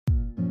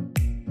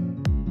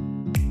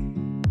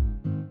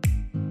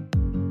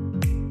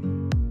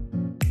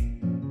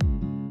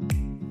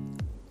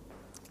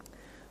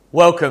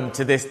Welcome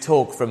to this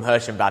talk from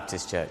Hersham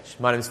Baptist Church.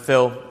 My name is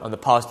Phil. I'm the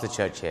pastor of the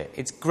church here.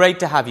 It's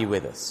great to have you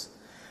with us.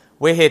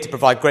 We're here to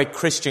provide great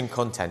Christian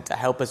content to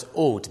help us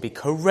all to be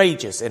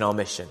courageous in our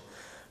mission,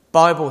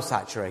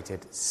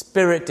 Bible-saturated,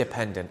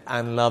 Spirit-dependent,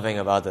 and loving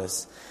of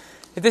others.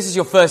 If this is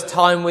your first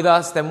time with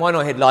us, then why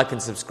not hit like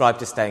and subscribe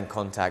to stay in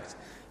contact.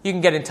 You can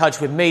get in touch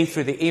with me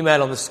through the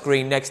email on the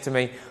screen next to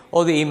me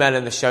or the email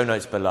in the show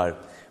notes below.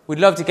 We'd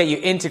love to get you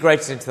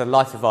integrated into the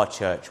life of our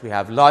church. We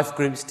have life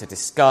groups to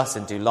discuss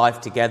and do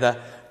life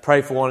together,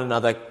 pray for one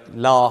another,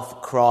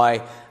 laugh,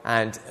 cry,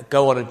 and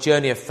go on a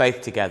journey of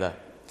faith together.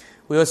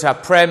 We also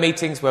have prayer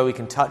meetings where we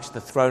can touch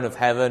the throne of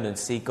heaven and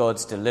see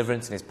God's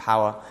deliverance and his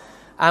power.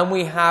 And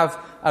we have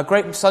a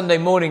great Sunday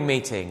morning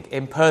meeting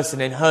in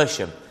person in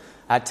Hersham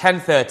at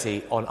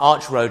 10:30 on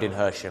Arch Road in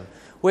Hersham.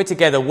 We're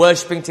together,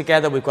 worshipping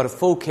together. We've got a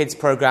full kids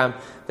program.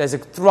 There's a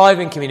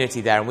thriving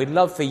community there, and we'd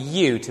love for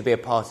you to be a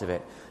part of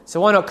it. So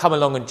why not come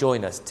along and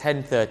join us,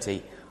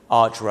 10:30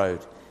 Arch Road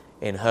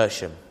in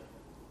Hersham.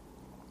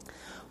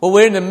 Well,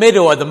 we're in the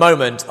middle at the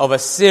moment of a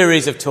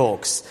series of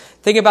talks,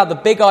 thinking about the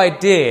big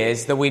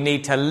ideas that we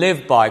need to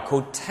live by,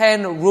 called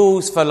 10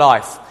 Rules for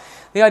Life.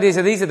 The idea is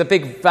that these are the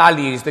big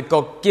values that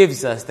God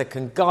gives us that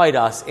can guide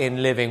us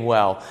in living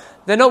well.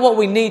 They're not what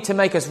we need to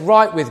make us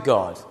right with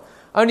God.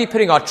 Only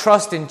putting our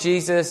trust in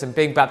Jesus and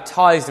being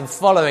baptized and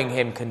following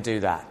him can do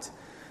that.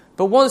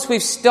 But once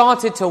we've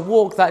started to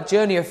walk that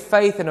journey of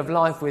faith and of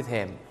life with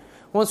him,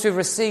 once we've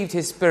received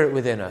his Spirit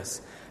within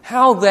us,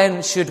 how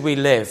then should we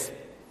live?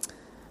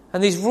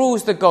 And these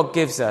rules that God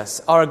gives us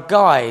are a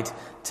guide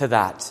to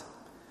that.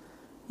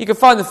 You can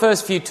find the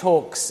first few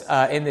talks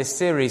in this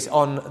series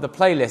on the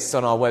playlists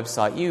on our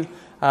website. You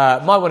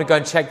might want to go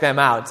and check them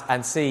out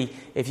and see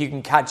if you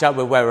can catch up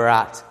with where we're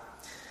at.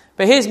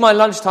 But here's my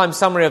lunchtime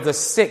summary of the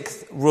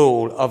 6th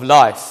rule of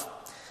life.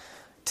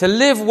 To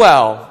live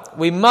well,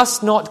 we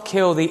must not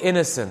kill the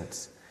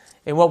innocent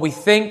in what we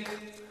think,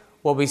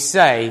 what we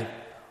say,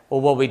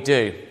 or what we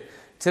do.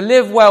 To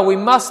live well, we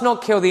must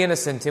not kill the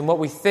innocent in what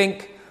we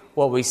think,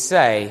 what we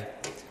say,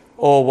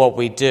 or what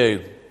we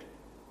do.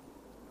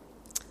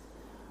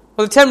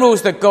 Well, the 10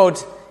 rules that God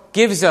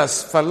gives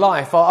us for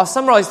life are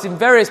summarized in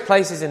various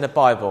places in the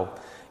Bible.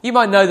 You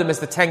might know them as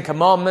the 10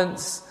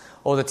 Commandments,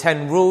 or the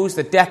 10 Rules,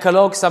 the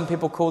Decalogue, some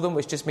people call them,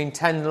 which just mean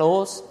 10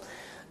 laws.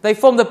 They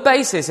form the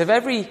basis of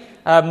every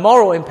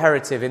moral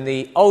imperative in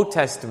the Old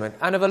Testament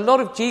and of a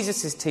lot of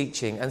Jesus'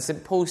 teaching and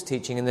St. Paul's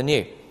teaching in the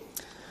New.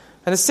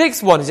 And the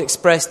 6th one is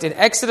expressed in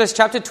Exodus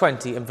chapter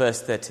 20 and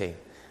verse 13.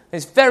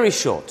 It's very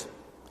short.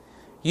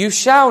 You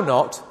shall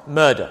not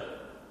murder.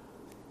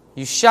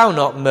 You shall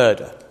not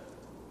murder.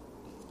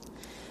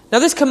 Now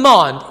this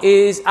command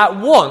is at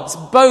once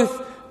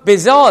both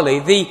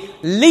bizarrely the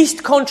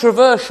least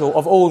controversial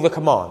of all the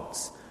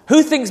commands.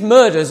 Who thinks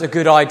murder's a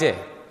good idea?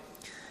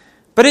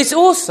 But it's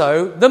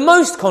also the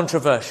most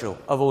controversial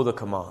of all the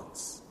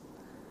commands.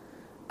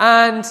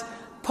 And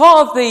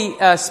part of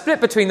the split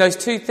between those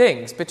two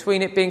things,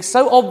 between it being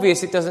so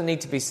obvious it doesn't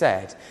need to be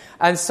said,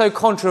 and so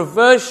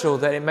controversial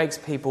that it makes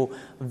people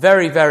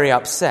very, very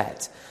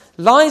upset,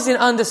 lies in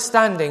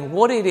understanding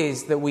what it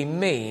is that we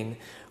mean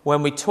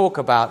when we talk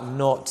about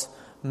not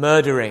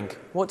murdering.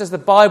 What does the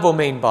Bible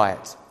mean by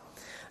it?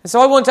 And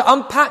so I want to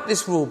unpack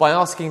this rule by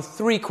asking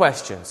 3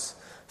 questions.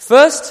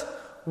 First,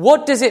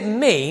 what does it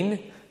mean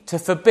to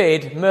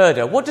forbid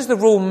murder? What does the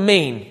rule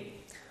mean?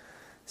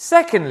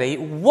 Secondly,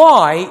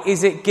 why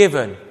is it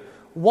given?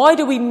 Why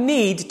do we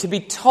need to be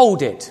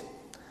told it?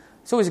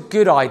 It's always a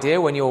good idea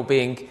when you're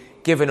being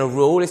given a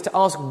rule is to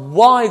ask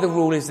why the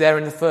rule is there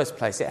in the first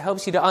place. It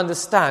helps you to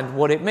understand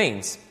what it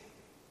means.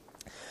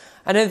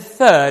 And then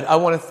third, I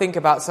want to think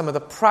about some of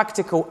the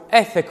practical,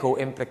 ethical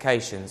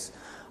implications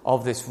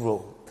of this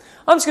rule.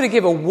 I'm just going to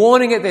give a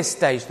warning at this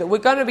stage that we're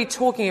going to be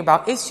talking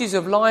about issues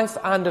of life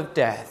and of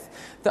death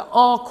that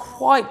are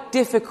quite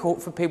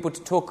difficult for people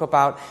to talk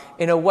about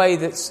in a way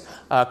that's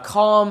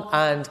calm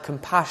and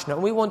compassionate.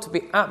 And we want to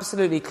be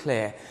absolutely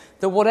clear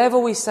that whatever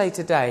we say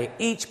today,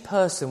 each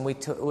person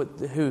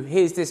who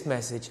hears this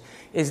message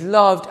is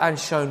loved and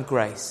shown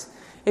grace.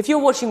 If you're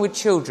watching with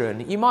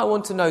children, you might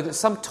want to know that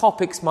some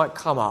topics might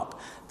come up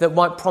that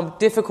might prompt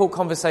difficult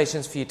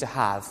conversations for you to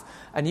have,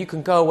 and you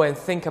can go away and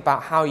think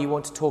about how you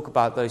want to talk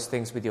about those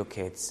things with your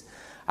kids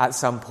at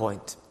some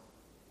point.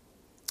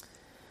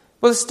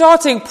 Well, the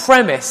starting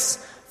premise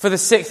for the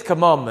 6th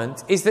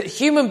commandment is that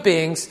human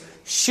beings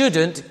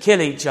shouldn't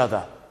kill each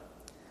other.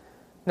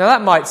 Now,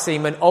 that might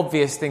seem an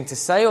obvious thing to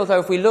say,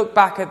 although if we look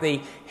back at the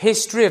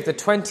history of the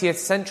 20th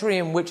century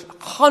in which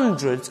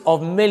hundreds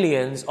of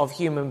millions of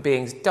human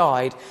beings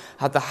died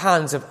at the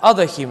hands of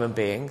other human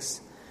beings,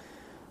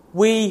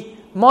 we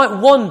might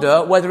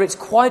wonder whether it's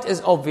quite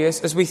as obvious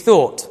as we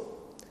thought.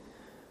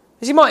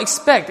 As you might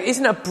expect, it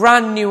isn't a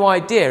brand new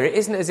idea. It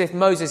isn't as if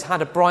Moses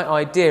had a bright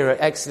idea at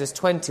Exodus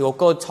 20 or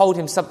God told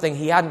him something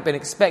he hadn't been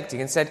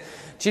expecting and said,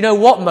 do you know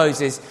what,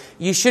 Moses?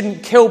 You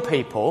shouldn't kill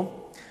people.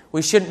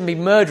 We shouldn't be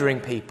murdering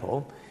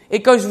people.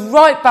 It goes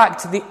right back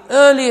to the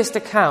earliest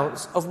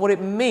accounts of what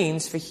it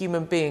means for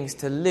human beings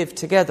to live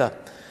together.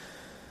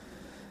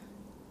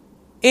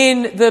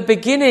 In the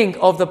beginning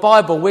of the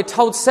Bible, we're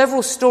told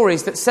several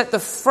stories that set the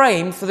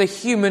frame for the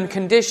human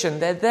condition.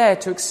 They're there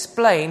to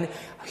explain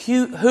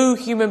who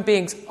human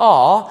beings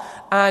are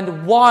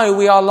and why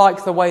we are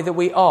like the way that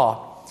we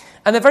are.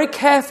 And they're very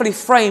carefully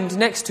framed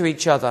next to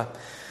each other.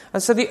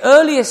 And so the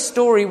earliest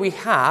story we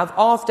have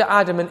after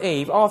Adam and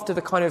Eve, after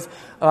the kind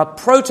of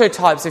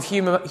prototypes of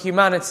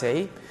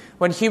humanity,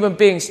 when human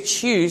beings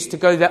choose to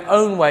go their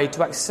own way,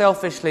 to act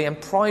selfishly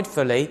and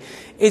pridefully,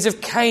 is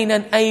of Cain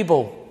and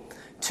Abel.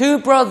 Two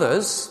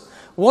brothers,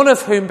 one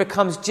of whom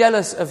becomes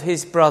jealous of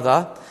his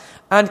brother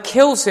and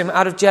kills him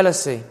out of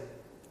jealousy.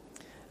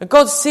 And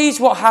God sees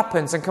what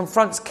happens and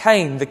confronts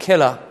Cain, the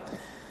killer.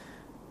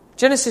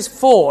 Genesis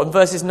 4 and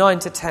verses 9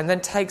 to 10 then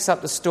takes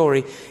up the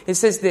story. It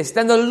says this,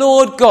 "Then the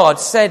Lord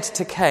God said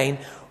to Cain,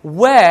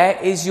 'Where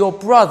is your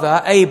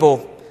brother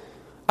Abel?'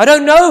 'I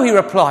don't know,' he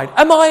replied.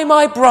 'Am I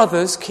my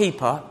brother's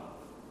keeper?'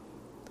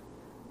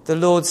 The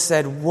Lord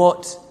said,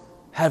 'What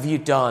have you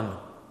done?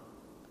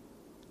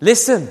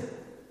 Listen,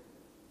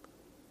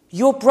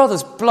 your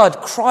brother's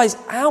blood cries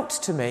out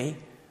to me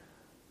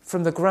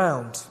from the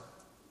ground.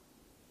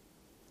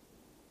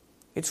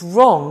 It's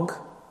wrong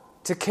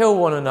to kill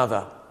one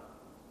another.'"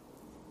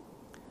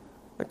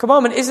 The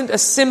commandment isn't a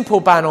simple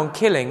ban on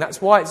killing.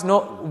 That's why it's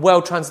not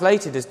well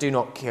translated as "do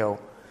not kill."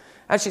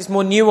 Actually, it's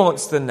more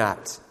nuanced than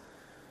that.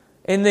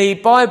 In the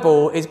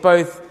Bible, it's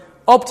both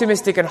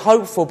optimistic and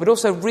hopeful, but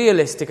also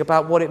realistic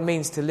about what it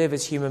means to live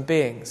as human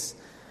beings.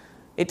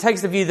 It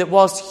takes the view that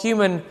whilst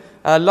human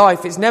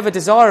life is never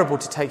desirable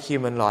to take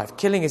human life,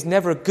 killing is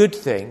never a good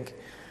thing,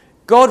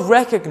 God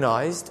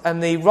recognized,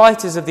 and the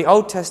writers of the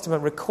Old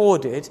Testament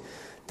recorded,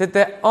 that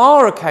there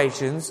are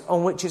occasions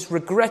on which it's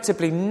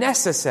regrettably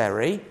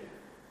necessary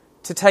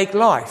to take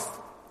life,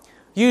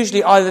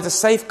 usually either to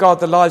safeguard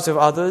the lives of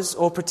others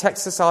or protect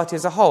society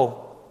as a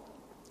whole.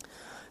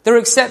 There are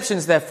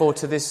exceptions, therefore,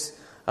 to this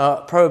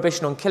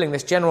prohibition on killing,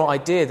 this general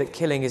idea that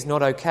killing is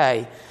not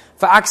okay,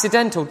 for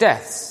accidental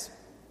deaths,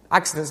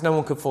 accidents no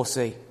one could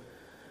foresee,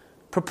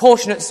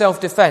 proportionate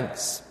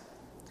self-defense,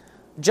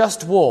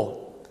 just war,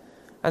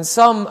 and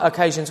some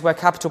occasions where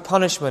capital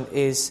punishment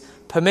is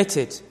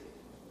permitted.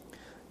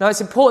 Now,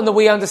 it's important that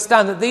we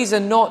understand that these are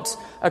not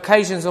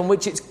occasions on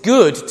which it's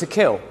good to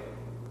kill,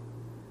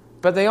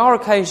 but they are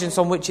occasions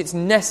on which it's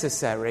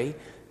necessary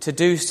to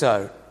do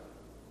so.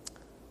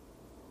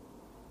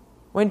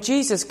 When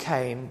Jesus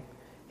came,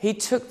 he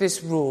took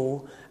this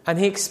rule and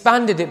he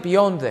expanded it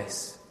beyond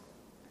this.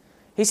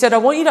 He said, "I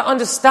want you to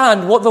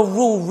understand what the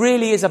rule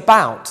really is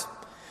about.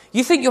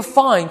 You think you're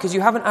fine because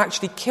you haven't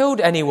actually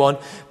killed anyone,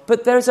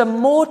 but there's a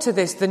more to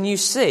this than you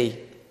see."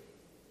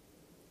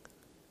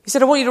 He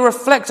said, "I want you to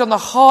reflect on the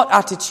heart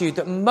attitude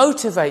that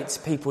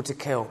motivates people to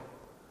kill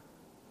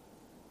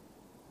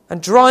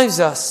and drives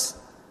us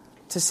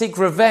to seek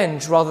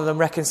revenge rather than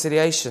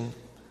reconciliation."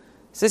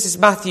 So this is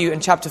Matthew in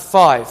chapter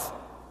 5.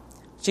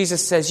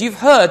 Jesus says, "You've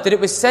heard that it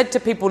was said to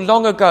people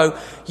long ago,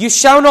 'You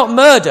shall not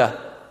murder,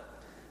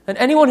 and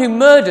anyone who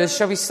murders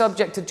shall be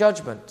subject to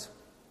judgment.'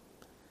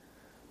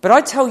 But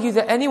I tell you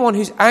that anyone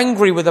who's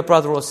angry with a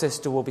brother or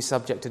sister will be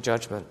subject to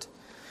judgment.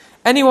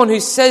 Anyone who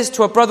says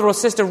to a brother or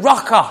sister,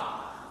 'Raka,'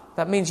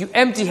 that means you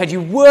empty-head,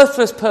 you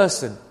worthless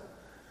person,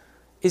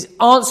 is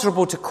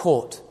answerable to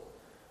court.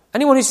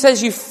 Anyone who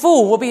says you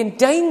fool will be in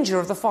danger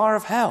of the fire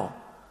of hell.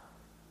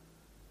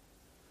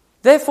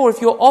 Therefore,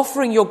 if you're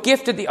offering your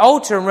gift at the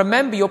altar and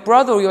remember your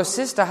brother or your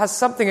sister has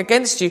something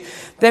against you,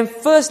 then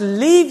first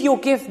leave your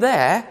gift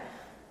there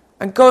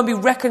and go and be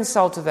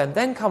reconciled to them.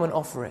 Then come and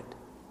offer it."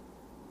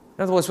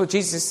 In other words, what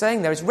Jesus is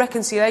saying there is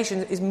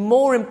reconciliation is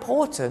more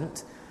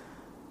important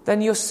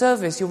than your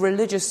service, your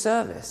religious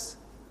service.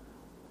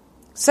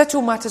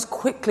 Settle matters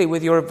quickly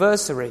with your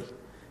adversary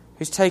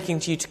who's taking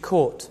you to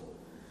court.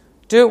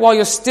 Do it while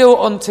you're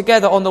still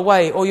together on the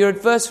way, or your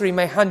adversary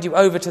may hand you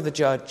over to the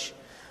judge,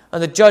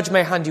 and the judge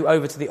may hand you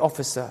over to the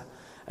officer,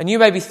 and you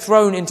may be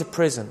thrown into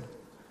prison.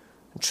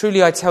 And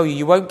truly I tell you,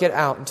 you won't get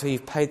out until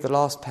you've paid the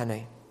last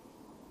penny.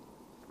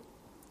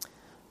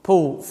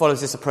 Paul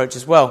follows this approach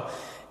as well.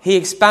 He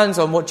expands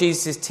on what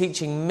Jesus'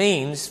 teaching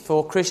means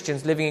for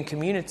Christians living in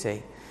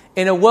community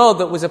in a world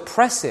that was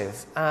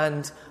oppressive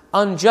and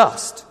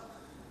unjust.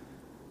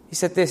 He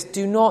said this,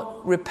 "Do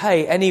not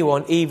repay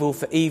anyone evil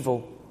for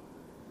evil.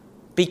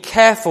 Be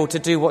careful to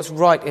do what's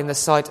right in the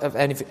sight of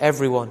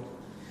everyone.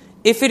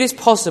 If it is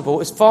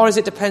possible, as far as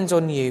it depends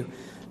on you,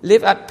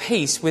 live at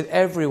peace with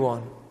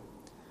everyone.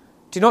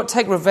 Do not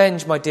take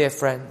revenge, my dear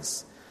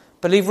friends,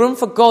 but leave room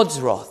for God's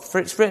wrath, for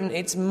it's written,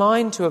 'It's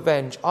mine to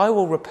avenge, I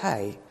will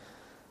repay,'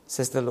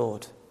 says the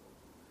Lord.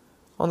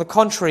 On the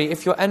contrary,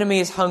 if your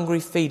enemy is hungry,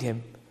 feed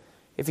him.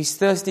 If he's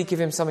thirsty,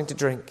 give him something to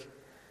drink.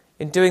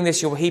 In doing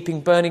this, you're heaping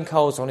burning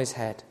coals on his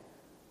head.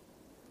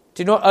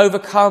 Do not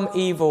overcome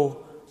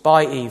evil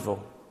by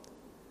evil,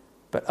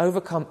 but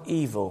overcome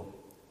evil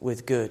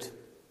with good."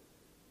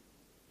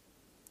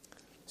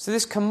 So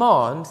this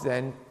command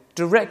then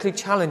directly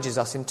challenges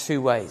us in two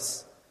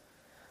ways.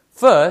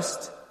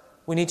 First,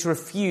 we need to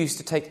refuse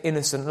to take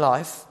innocent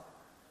life,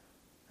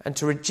 and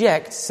to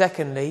reject,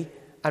 secondly,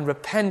 and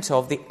repent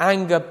of the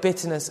anger,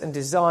 bitterness, and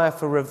desire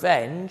for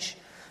revenge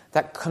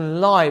that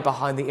can lie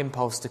behind the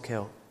impulse to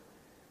kill.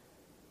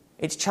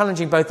 It's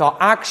challenging both our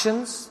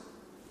actions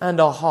and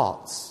our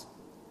hearts.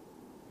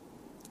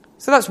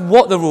 So that's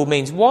what the rule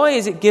means. Why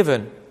is it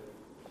given?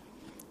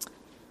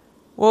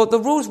 Well, the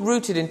rule's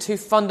rooted in two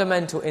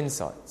fundamental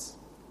insights.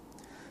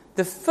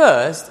 The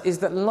first is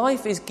that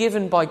life is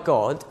given by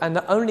God and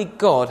that only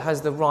God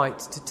has the right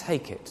to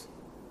take it.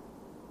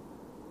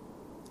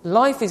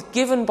 Life is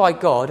given by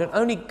God and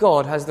only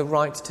God has the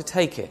right to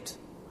take it.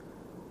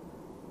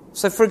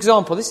 So, for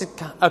example, this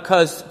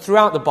occurs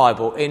throughout the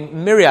Bible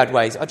in myriad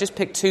ways. I'll just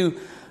pick two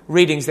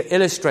readings that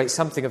illustrate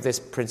something of this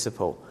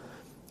principle.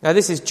 Now,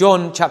 this is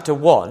John chapter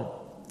 1.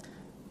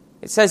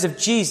 It says of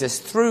Jesus,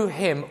 through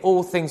him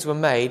all things were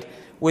made.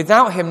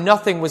 Without him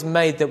nothing was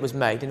made that was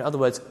made. In other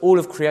words, all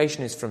of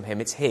creation is from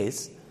him. It's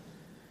his.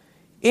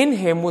 In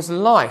him was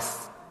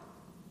life.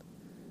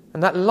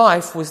 And that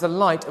life was the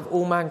light of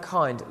all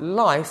mankind.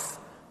 Life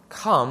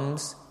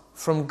comes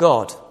from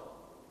God.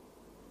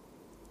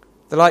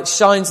 The light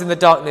shines in the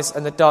darkness,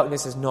 and the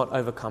darkness has not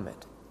overcome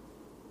it.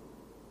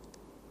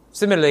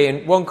 Similarly,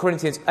 in 1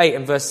 Corinthians 8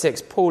 and verse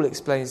 6, Paul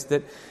explains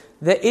that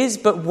there is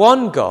but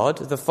one God,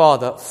 the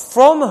Father,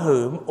 from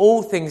whom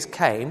all things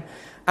came,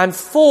 and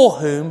for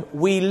whom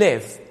we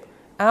live.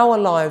 Our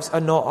lives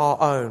are not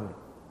our own.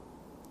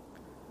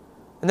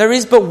 And there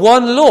is but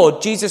one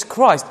Lord, Jesus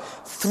Christ,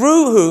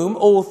 through whom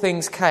all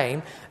things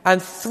came,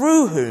 and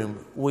through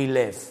whom we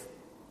live.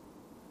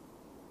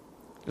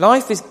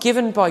 Life is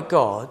given by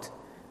God,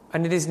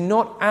 and it is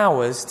not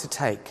ours to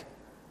take.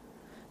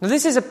 Now,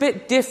 this is a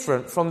bit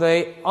different from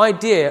the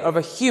idea of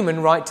a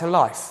human right to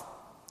life.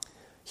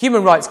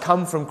 Human rights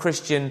come from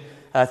Christian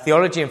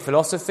theology and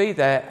philosophy.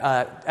 They're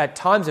at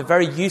times a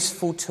very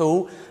useful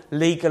tool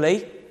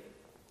legally.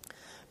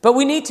 But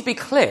we need to be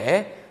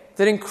clear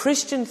that in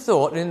Christian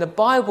thought and in the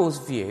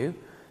Bible's view,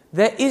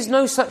 there is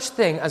no such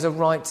thing as a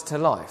right to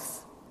life.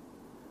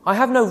 I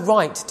have no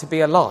right to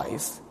be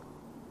alive.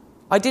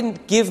 I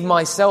didn't give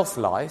myself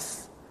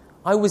life.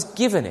 I was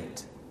given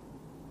it.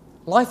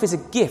 Life is a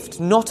gift,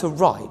 not a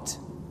right.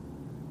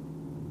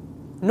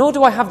 Nor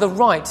do I have the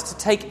right to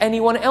take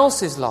anyone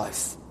else's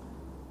life.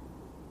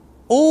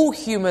 All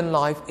human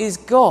life is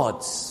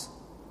God's.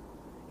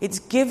 It's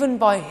given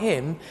by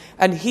him,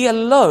 and he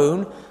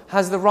alone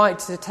has the right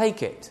to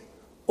take it,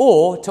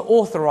 or to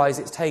authorize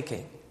its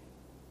taking.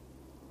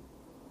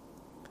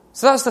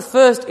 So that's the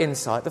first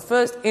insight. The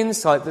first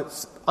insight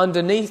that's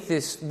underneath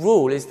this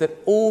rule is that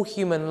all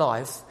human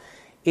life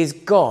is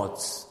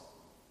God's.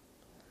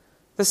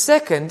 The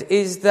second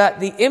is that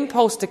the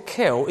impulse to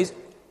kill is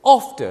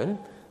often,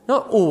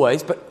 not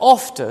always, but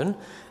often,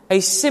 a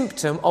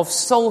symptom of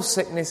soul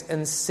sickness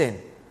and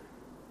sin.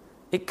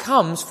 It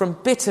comes from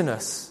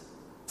bitterness,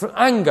 from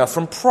anger,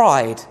 from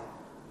pride.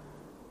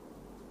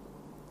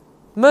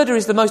 Murder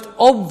is the most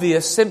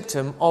obvious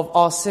symptom of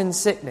our sin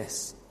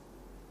sickness.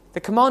 The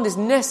command is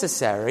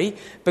necessary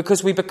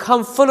because we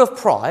become full of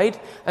pride,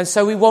 and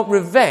so we want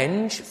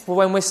revenge for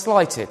when we're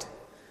slighted.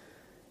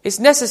 It's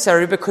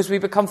necessary because we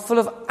become full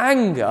of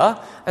anger,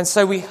 and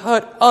so we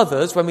hurt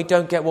others when we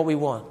don't get what we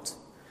want.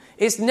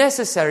 It's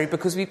necessary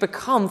because we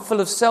become full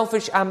of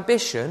selfish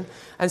ambition,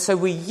 and so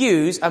we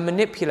use and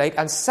manipulate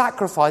and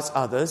sacrifice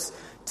others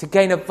to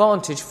gain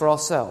advantage for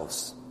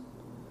ourselves.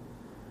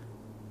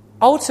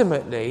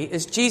 Ultimately,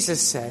 as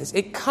Jesus says,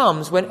 it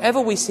comes whenever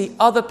we see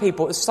other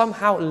people as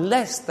somehow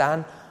less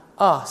than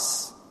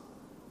us.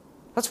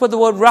 That's what the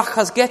word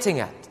racha is getting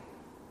at.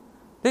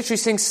 Literally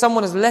seeing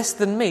someone as less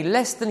than me,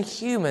 less than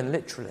human,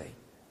 literally.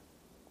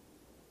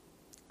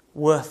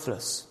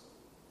 Worthless.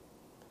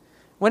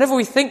 Whenever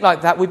we think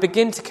like that, we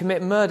begin to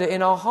commit murder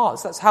in our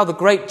hearts. That's how the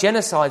great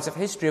genocides of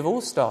history have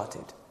all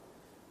started.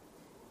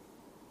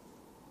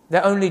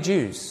 They're only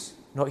Jews,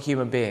 not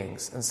human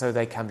beings, and so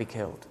they can be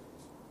killed.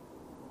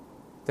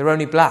 They're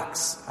only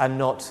blacks and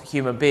not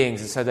human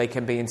beings, and so they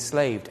can be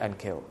enslaved and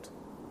killed.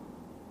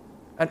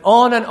 And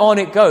on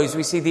it goes.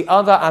 We see the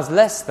other as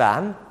less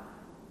than,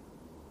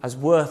 as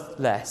worth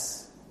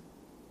less,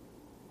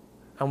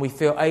 and we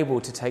feel able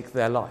to take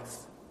their life.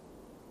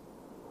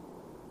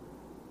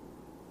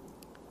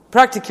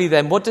 Practically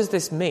then, what does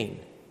this mean?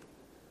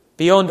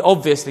 Beyond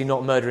obviously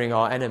not murdering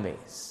our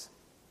enemies.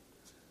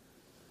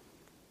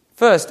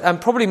 First, and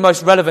probably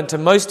most relevant to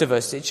most of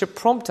us, it should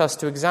prompt us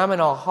to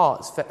examine our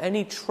hearts for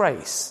any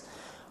trace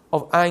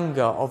of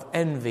anger, of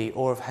envy,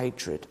 or of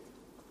hatred.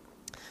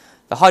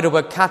 The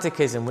Heidelberg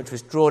Catechism, which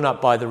was drawn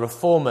up by the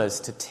Reformers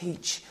to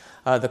teach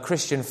the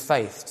Christian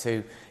faith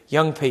to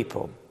young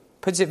people,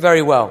 puts it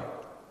very well.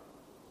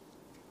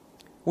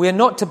 We are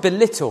not to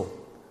belittle,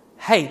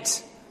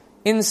 hate,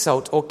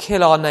 insult, or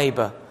kill our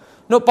neighbour,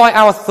 not by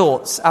our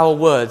thoughts, our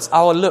words,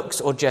 our looks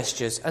or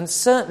gestures, and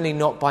certainly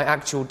not by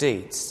actual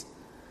deeds.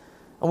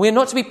 And we are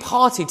not to be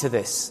party to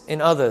this in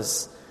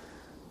others.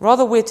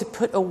 Rather, we're to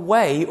put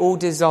away all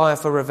desire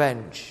for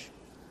revenge.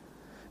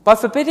 By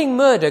forbidding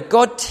murder,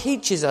 God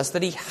teaches us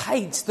that he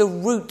hates the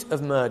root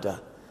of murder.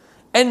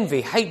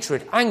 Envy,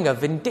 hatred, anger,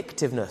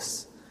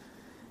 vindictiveness.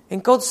 In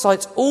God's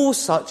sight, all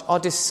such are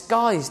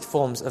disguised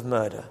forms of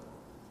murder.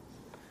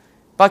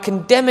 By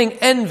condemning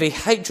envy,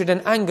 hatred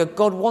and anger,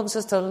 God wants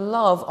us to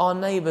love our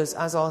neighbours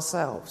as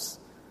ourselves,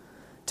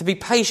 to be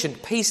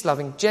patient,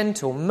 peace-loving,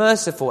 gentle,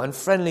 merciful and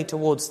friendly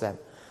towards them,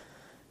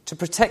 to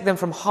protect them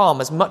from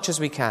harm as much as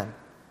we can,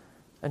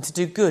 and to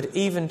do good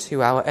even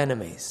to our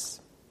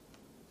enemies.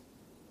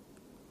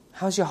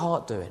 How's your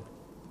heart doing?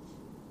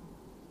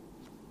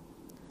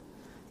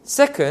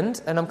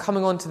 Second, and I'm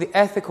coming on to the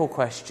ethical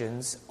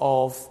questions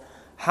of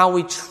how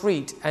we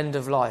treat end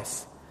of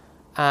life.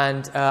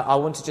 And I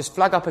want to just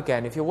flag up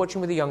again, if you're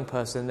watching with a young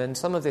person, then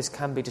some of this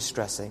can be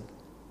distressing.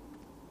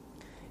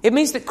 It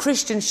means that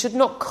Christians should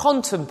not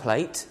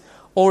contemplate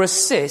or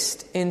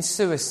assist in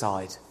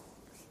suicide.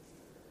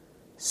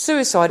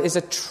 Suicide is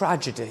a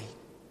tragedy.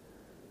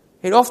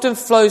 It often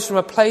flows from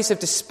a place of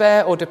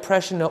despair or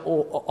depression that are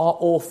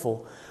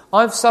awful.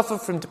 I've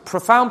suffered from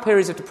profound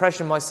periods of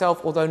depression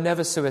myself, although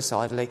never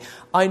suicidally.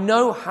 I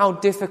know how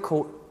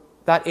difficult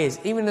that is,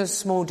 even in a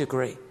small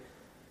degree.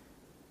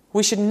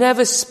 We should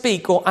never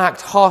speak or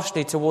act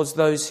harshly towards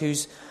those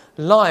whose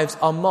lives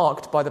are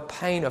marked by the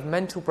pain of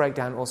mental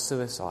breakdown or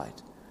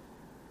suicide.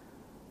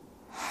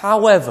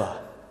 However,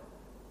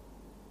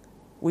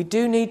 we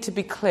do need to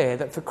be clear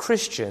that for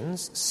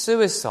Christians,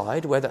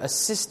 suicide, whether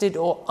assisted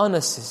or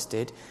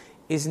unassisted,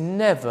 is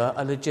never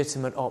a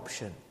legitimate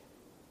option.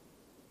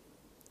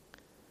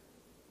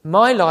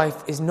 My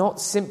life is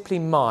not simply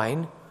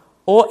mine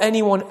or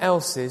anyone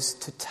else's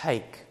to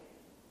take.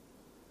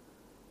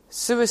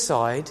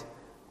 Suicide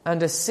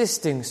and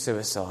assisting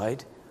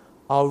suicide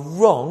are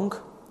wrong,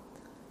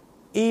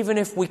 even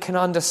if we can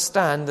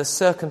understand the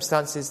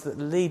circumstances that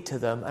lead to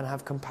them and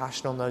have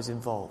compassion on those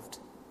involved.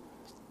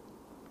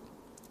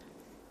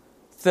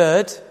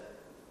 Third,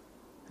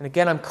 and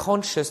again I'm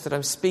conscious that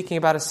I'm speaking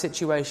about a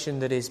situation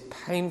that is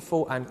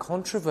painful and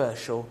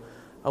controversial,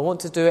 I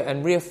want to do it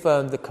and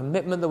reaffirm the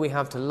commitment that we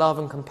have to love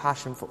and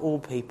compassion for all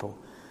people.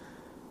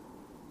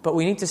 But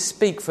we need to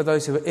speak for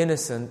those who are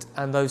innocent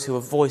and those who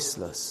are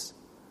voiceless.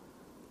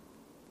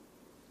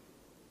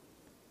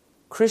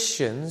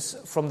 Christians,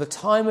 from the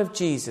time of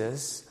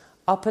Jesus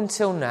up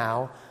until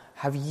now,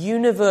 have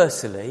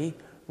universally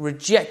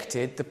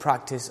rejected the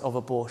practice of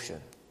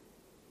abortion.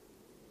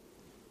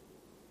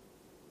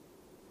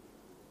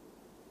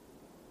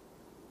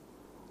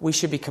 We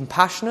should be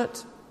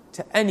compassionate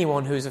to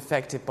anyone who is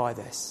affected by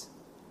this.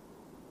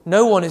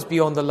 No one is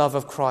beyond the love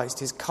of Christ,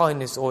 his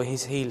kindness or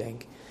his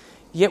healing.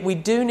 Yet we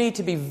do need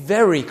to be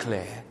very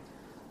clear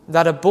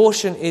that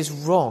abortion is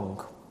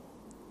wrong.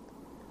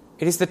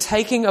 It is the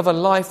taking of a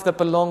life that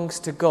belongs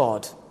to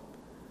God.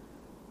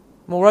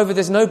 Moreover,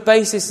 there's no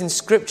basis in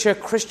Scripture,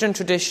 Christian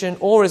tradition,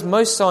 or as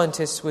most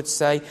scientists would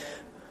say,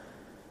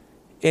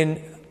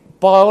 in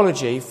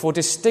biology for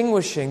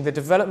distinguishing the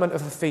development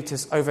of a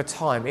fetus over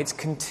time. It's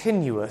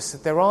continuous.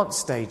 There aren't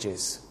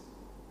stages.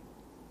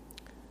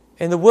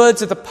 In the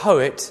words of the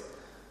poet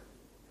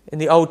in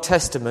the Old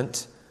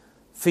Testament,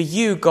 "For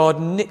you, God,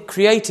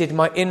 created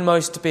my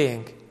inmost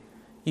being.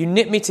 You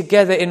knit me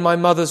together in my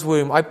mother's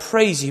womb. I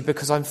praise you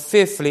because I'm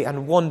fearfully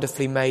and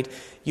wonderfully made.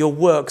 Your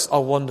works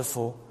are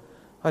wonderful.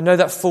 I know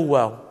that full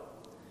well.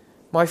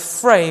 My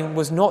frame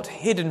was not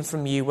hidden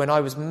from you when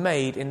I was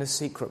made in the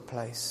secret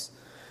place,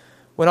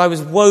 when I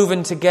was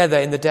woven together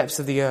in the depths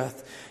of the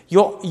earth.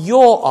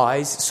 Your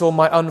eyes saw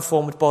my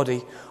unformed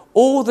body.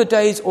 All the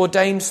days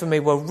ordained for me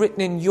were written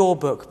in your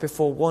book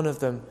before one of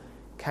them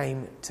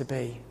came to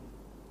be."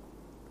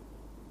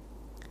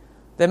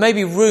 There may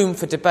be room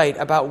for debate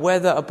about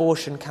whether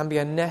abortion can be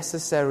a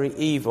necessary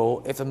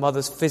evil if a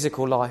mother's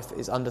physical life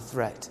is under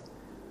threat.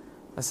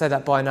 I say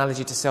that by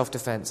analogy to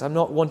self-defense. I'm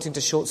not wanting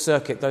to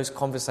short-circuit those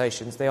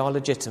conversations. They are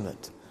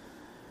legitimate.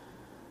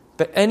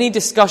 But any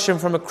discussion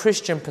from a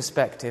Christian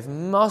perspective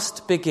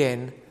must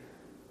begin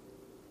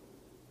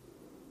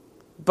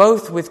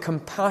both with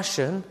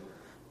compassion,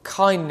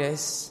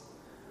 kindness,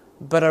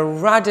 but a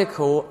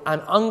radical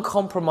and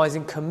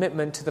uncompromising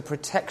commitment to the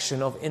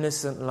protection of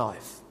innocent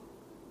life.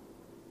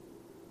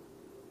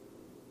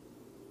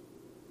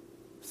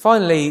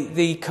 Finally,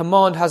 the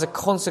command has a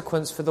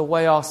consequence for the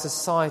way our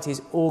society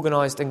is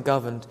organised and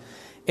governed.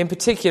 In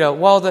particular,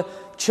 while the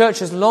church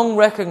has long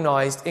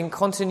recognised, in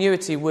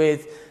continuity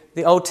with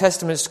the Old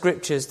Testament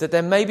scriptures, that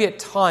there may be at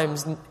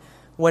times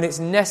when it's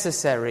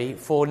necessary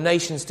for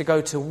nations to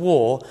go to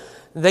war,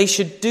 they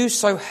should do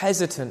so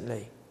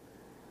hesitantly,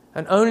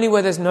 and only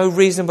where there's no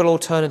reasonable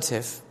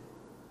alternative.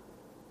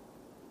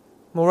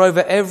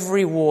 Moreover,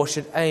 every war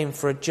should aim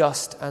for a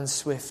just and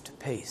swift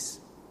peace.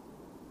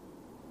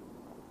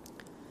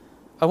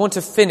 I want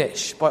to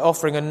finish by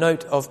offering a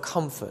note of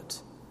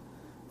comfort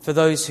for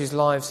those whose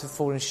lives have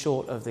fallen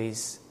short of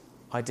these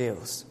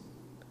ideals,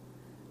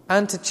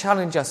 and to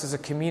challenge us as a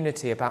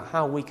community about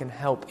how we can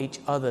help each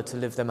other to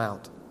live them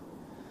out.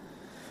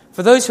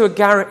 For those who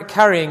are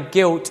carrying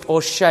guilt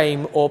or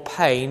shame or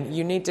pain,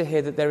 you need to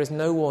hear that there is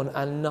no one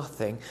and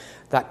nothing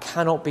that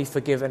cannot be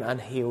forgiven and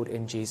healed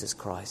in Jesus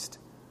Christ.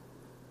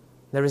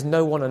 There is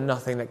no one and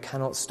nothing that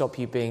cannot stop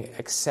you being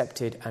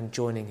accepted and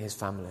joining his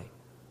family.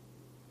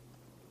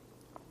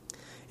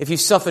 if you've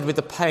suffered with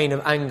the pain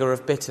of anger,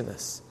 of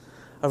bitterness,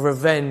 of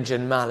revenge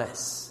and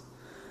malice,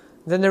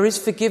 then there is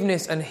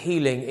forgiveness and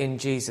healing in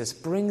Jesus.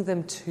 Bring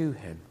them to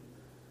him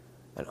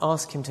and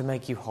ask him to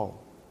make you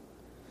whole.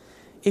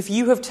 If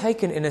you have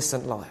taken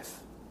innocent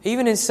life,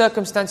 even in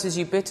circumstances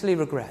you bitterly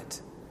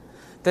regret,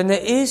 then there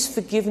is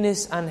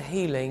forgiveness and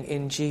healing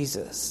in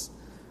Jesus.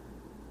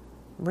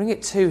 Bring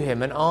it to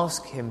him and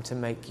ask him to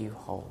make you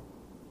whole.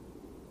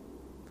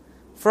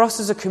 For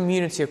us as a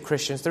community of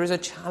Christians, there is a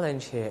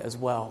challenge here as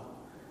well.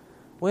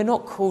 We're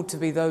not called to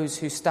be those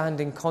who stand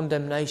in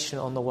condemnation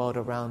on the world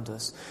around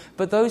us,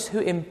 but those who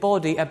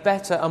embody a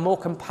better, a more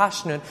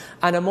compassionate,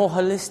 and a more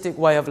holistic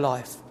way of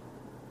life.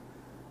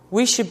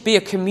 We should be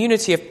a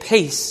community of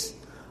peace,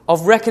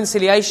 of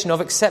reconciliation, of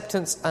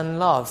acceptance and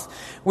love.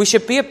 We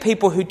should be a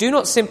people who do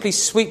not simply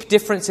sweep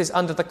differences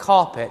under the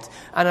carpet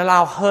and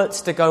allow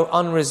hurts to go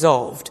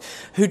unresolved,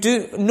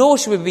 nor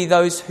should we be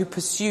those who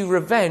pursue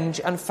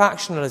revenge and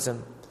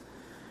factionalism.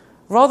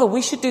 Rather,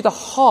 we should do the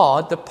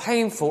hard, the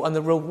painful, and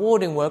the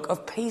rewarding work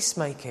of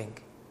peacemaking.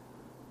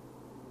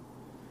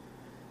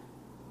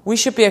 We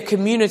should be a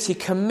community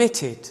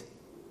committed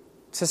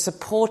to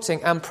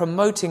supporting and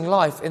promoting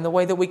life in the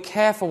way that we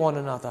care for one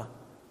another,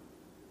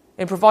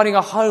 in providing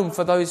a home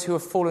for those who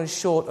have fallen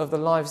short of the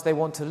lives they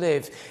want to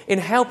live, in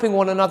helping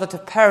one another to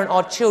parent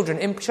our children,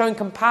 in showing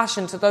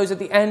compassion to those at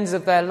the ends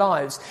of their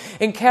lives,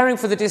 in caring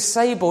for the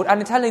disabled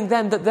and in telling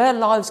them that their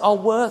lives are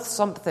worth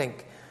something,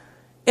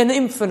 an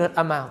infinite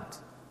amount,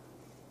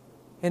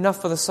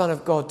 enough for the Son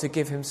of God to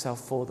give himself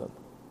for them.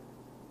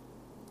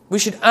 We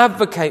should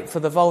advocate for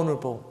the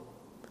vulnerable.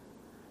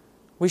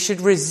 We should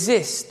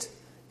resist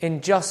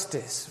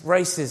injustice,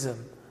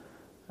 racism,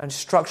 and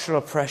structural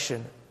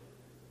oppression.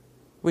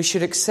 We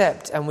should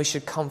accept and we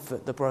should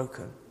comfort the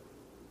broken.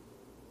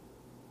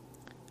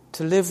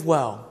 To live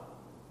well,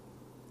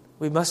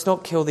 we must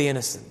not kill the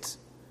innocent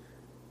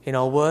in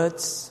our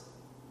words,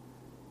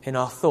 in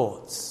our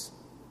thoughts,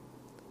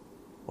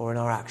 or in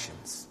our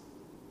actions.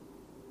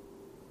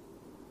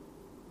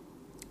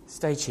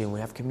 Stay tuned, we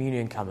have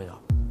communion coming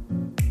up.